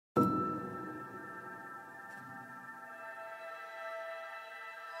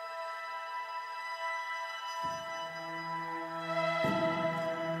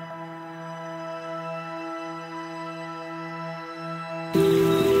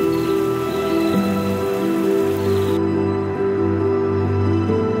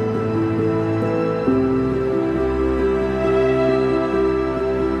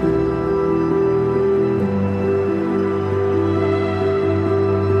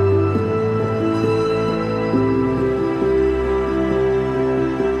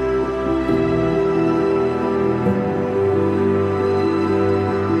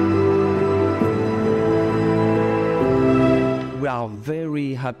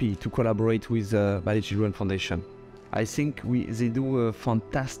happy to collaborate with Bali Children Foundation. I think they do a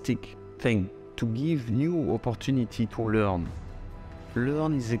fantastic thing to give new opportunity to learn.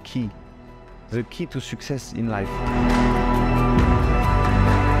 Learn is the key to success in life.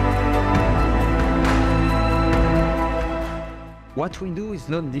 What we do is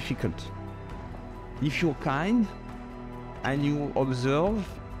not difficult. If you're kind and you observe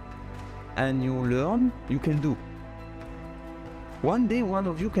and you learn, you can do. One day, one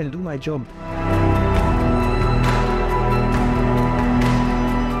of you can do my job.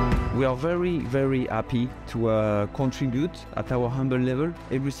 We are very, very happy to contribute at our humble level.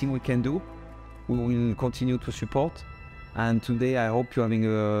 Everything we can do, we will continue to support. And today, I hope you're having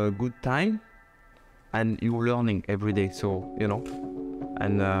a good time and you're learning every day. So, you know,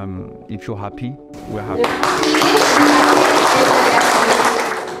 and if you're happy, we're happy.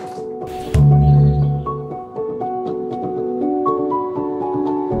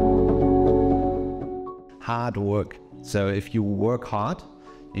 Hard work. So if you work hard,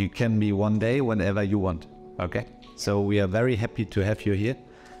 you can be one day whenever you want. Okay? So we are very happy to have you here.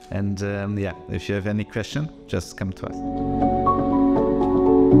 And yeah, if you have any question, just come to us.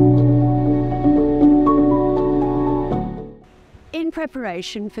 In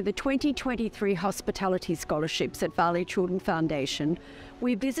preparation for the 2023 Hospitality Scholarships at Bali Children Foundation,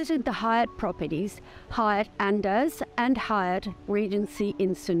 we visited the Hyatt properties, Hyatt Andaz and Hyatt Regency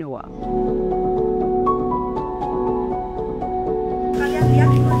in Sanur.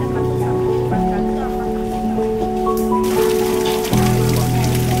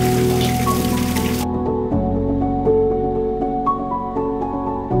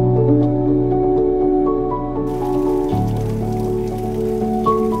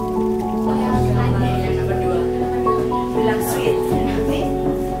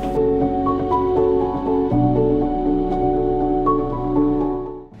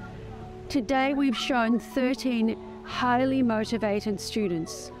 Today we've shown 13 highly motivated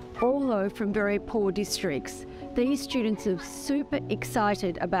students, all from very poor districts. These students are super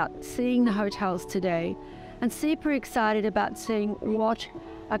excited about seeing the hotels today and super excited about seeing what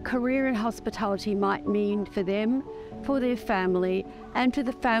a career in hospitality might mean for them, for their family, and for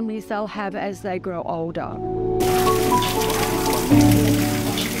the families they'll have as they grow older.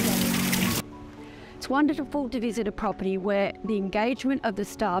 It's wonderful to visit a property where the engagement of the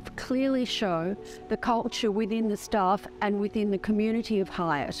staff clearly show the culture within the staff and within the community of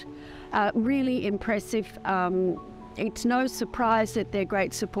Hyatt. Really impressive. It's no surprise that they're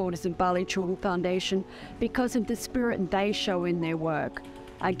great supporters of Bali Children Foundation because of the spirit they show in their work.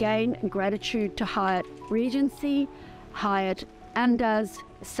 Again, gratitude to Hyatt Regency, Hyatt Andaz,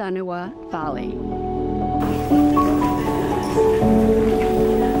 Sanur, Bali.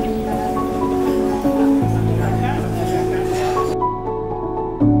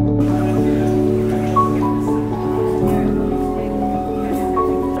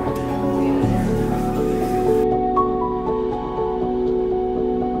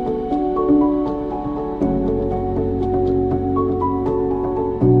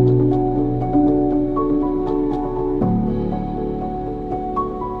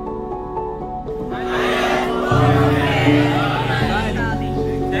 Amen.